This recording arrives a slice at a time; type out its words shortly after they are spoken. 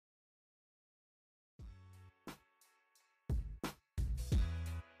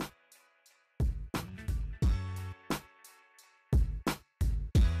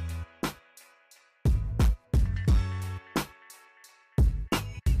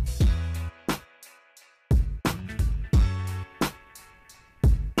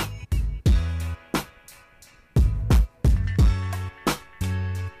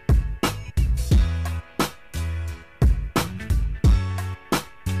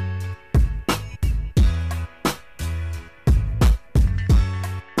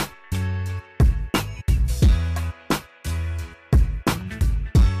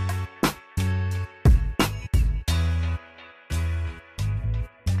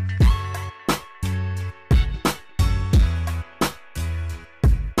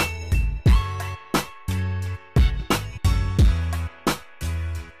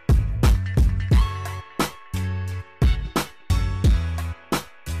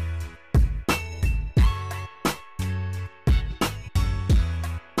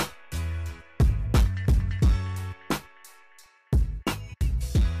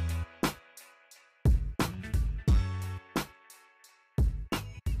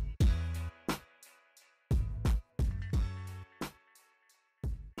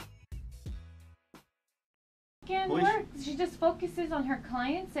weekend work. She just focuses on her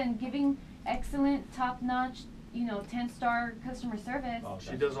clients and giving excellent, top-notch, 10-star customer service. Oh,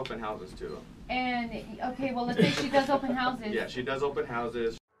 she does open houses too. And okay, well, let's say she does open houses. Yeah, she does open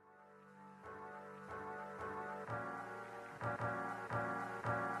houses.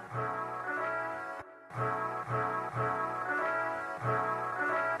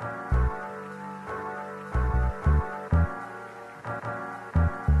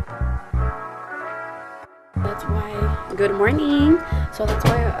 That's why, good morning. So that's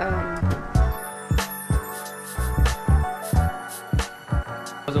why,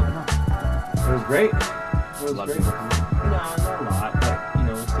 It was great. It was great. No, not a lot, but we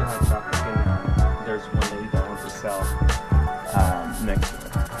still had traffic, and there's one lady that wants to sell next door.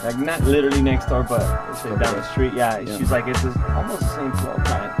 Like not literally next door, but down the street. Yeah, she's like, it's almost the same floor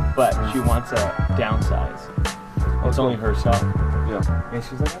plan, but she wants to downsize. It's only herself. Yeah. And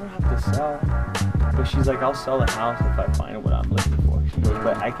she's like, I don't have to sell. But she's like, I'll sell the house if I find what I'm looking for. She goes,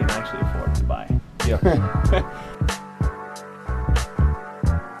 but I can actually afford to buy. Yeah.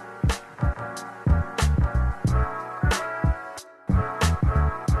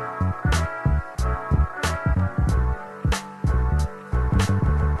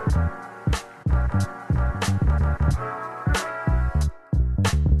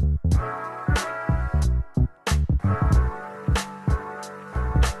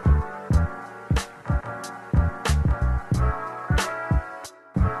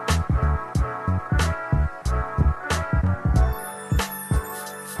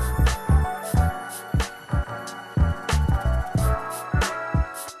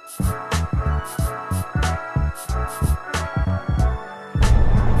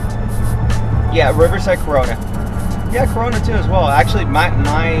 Yeah, Riverside, Corona. Yeah, Corona too as well. Actually, my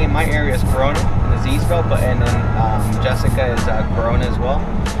area is Corona in the Zsville, but and then Jessica is Corona as well.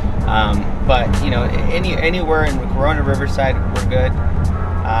 But anywhere in Corona, Riverside, we're good.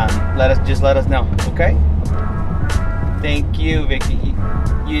 Let us know, okay? Thank you, Vicky.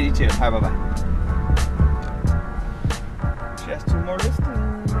 You too. All right, bye bye. Just 2 more listings.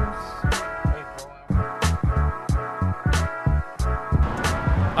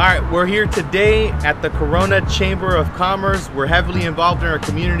 Alright, we're here today at the Corona Chamber of Commerce. We're heavily involved in our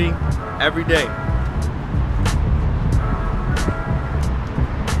community every day.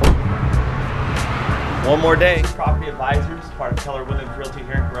 One more day. Property advisors, part of Keller Williams Realty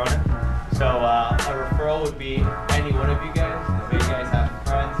here in Corona. So a referral would be any one of you guys. If you guys have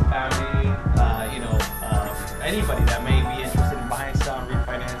friends, family, anybody that may be interested in buying, selling,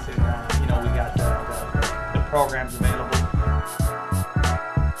 refinancing, we got the programs available.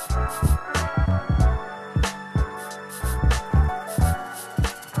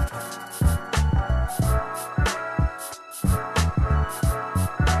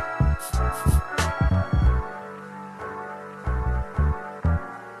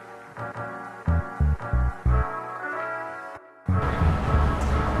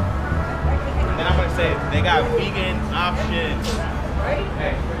 They got vegan options. Hey.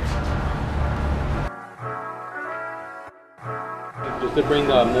 Just to bring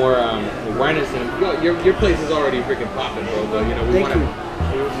more awareness, and your place is already freaking popping, bro. But we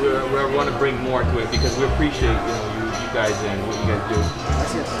want to bring more to it because we appreciate you guys and what you guys do.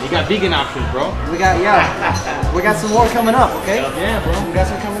 You got vegan options, bro. We got some more coming up, okay? Yeah, bro. We got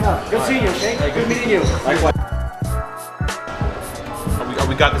some coming up. Good seeing you, okay? Good meeting you. Likewise.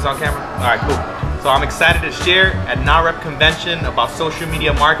 We got this on camera? All right, cool. So I'm excited to share at NAREP convention about social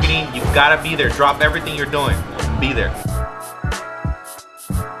media marketing. You've got to be there. Drop everything you're doing. Be there.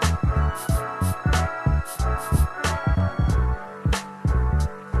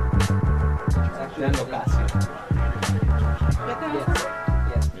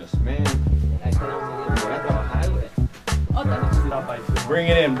 Yes, man. Bring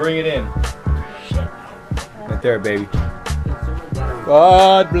it in. Bring it in. Right there, baby.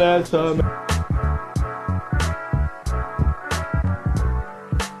 God bless them. We're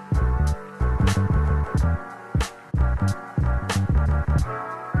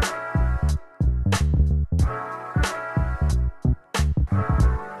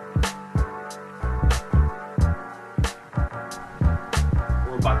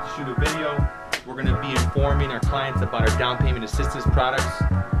about to shoot a video. We're going to be informing our clients about our down payment assistance products.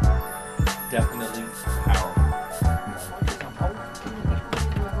 Definitely powerful.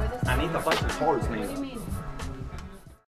 I need the fucking horse, man. What do you mean?